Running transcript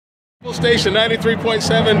Station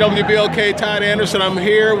 93.7 WBLK, Todd Anderson. I'm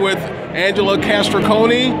here with Angelo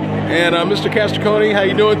Catricone. And Mr. Catricone, how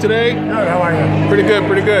you doing today? Good, how are you? Pretty good,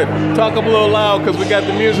 pretty good. Talk up a little loud because we got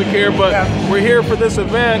the music here, but we're here for this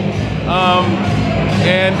event. Tell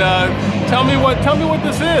me what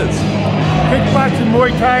this is. Kickboxing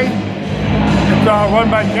Muay Thai. It's run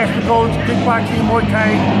by Catriconne. Kickboxing Muay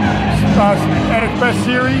Thai at its best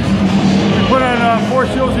series. We put on 4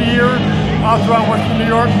 shows a year out around Western New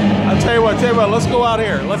York. I'll tell you what, let's go out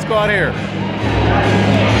here. Let's go out here.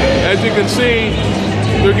 As you can see,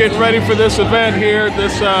 they're getting ready for this event here,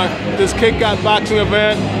 this kickboxing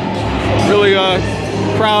event. Really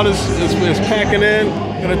crowd is packing in.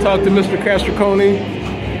 Gonna talk to Mr. Catricone.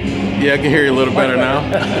 Yeah, I can hear you a little better now.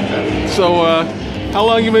 So, how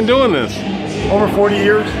long you been doing this? Over 40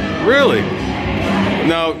 years. Really?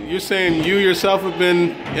 Now, you're saying you yourself have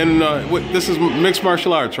been in, this is mixed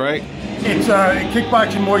martial arts, right? It's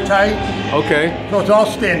kickboxing Muay Thai. Okay. So it's all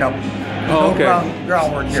stand-up. Oh, okay. No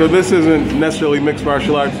groundwork here. So this isn't necessarily mixed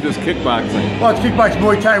martial arts, just kickboxing. Well, it's kickboxing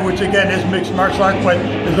Muay Thai, which again is mixed martial arts, but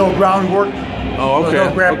there's no groundwork. Oh, okay. There's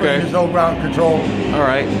no grappling, there's no ground control. All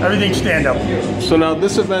right. Everything's stand-up. So now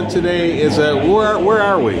this event today is at, where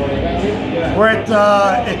are we? We're at,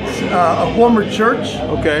 it's a former church.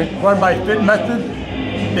 Okay. Run by Fit Method.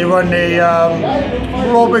 They run the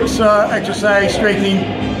aerobics exercise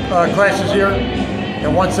strengthening classes here at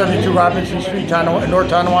 172 Robinson Street, North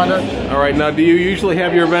Tonawanda. All right, now do you usually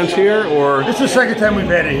have your events here, or? It's the second time we've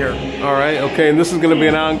had it here. All right, okay, and this is going to be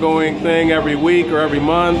an ongoing thing every week or every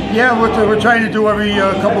month? Yeah, we're trying to do every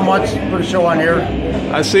couple months, put a show on here.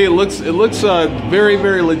 I see it looks very,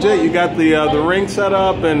 very legit. You got the ring set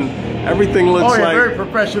up and everything looks like... very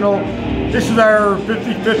professional. This is our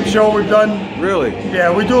 55th show we've done. Really?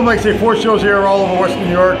 Yeah, we do like say 4 shows here all over Western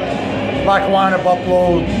New York. Lackawanna,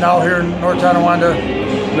 Buffalo, now here in North Tonawanda.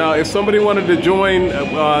 Now, if somebody wanted to join,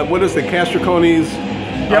 what is the Catricone's?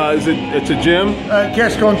 Yep. It's a gym?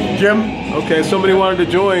 Catricone Gym. Okay, if somebody wanted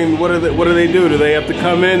to join, what do they do? Do they have to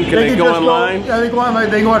come in? Can they go online? Yeah, they go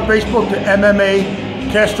online. They go on Facebook to MMA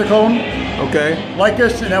Catricone. Okay. Like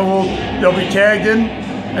us, and then they'll be tagged in,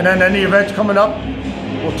 and then any events coming up,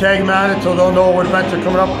 we'll tag them on it so they'll know what events are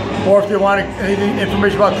coming up. Or if they want anything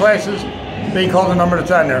information about classes, they can call the number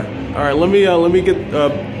that's on there. All right, let me get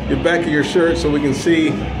your back of your shirt so we can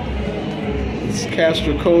see. It's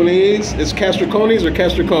Catricone's. It's Catricone's or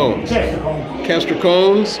Catricones? Catricone.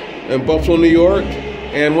 Catricones in Buffalo, New York.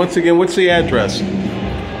 And once again, what's the address?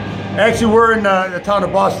 Actually, we're in the town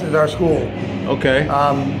of Boston is our school. Okay.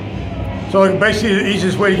 So basically, the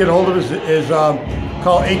easiest way to get a hold of us is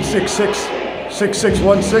call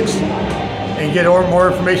 866-6616 and get more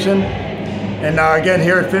information. And again,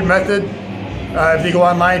 here at Fit Method, if they go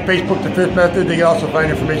online, Facebook to Fit Method, they can also find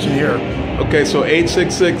information here. Okay, so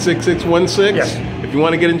 866-6616? Yes. If you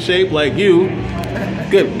want to get in shape like you,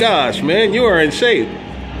 good gosh, man, you are in shape.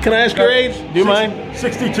 Can I ask your age? Do you mind?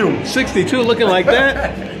 62. 62, looking like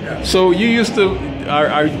that? Yeah. So you used to,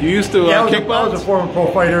 are you used to kickbox? I was a former pro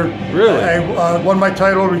fighter. Really? I won my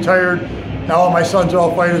title, retired. Now all my sons are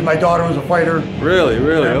all fighters. My daughter was a fighter. Really,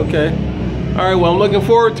 really, okay. All right, well, I'm looking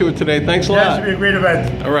forward to it today. Thanks a lot. It should be a great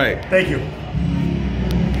event. All right. Thank you.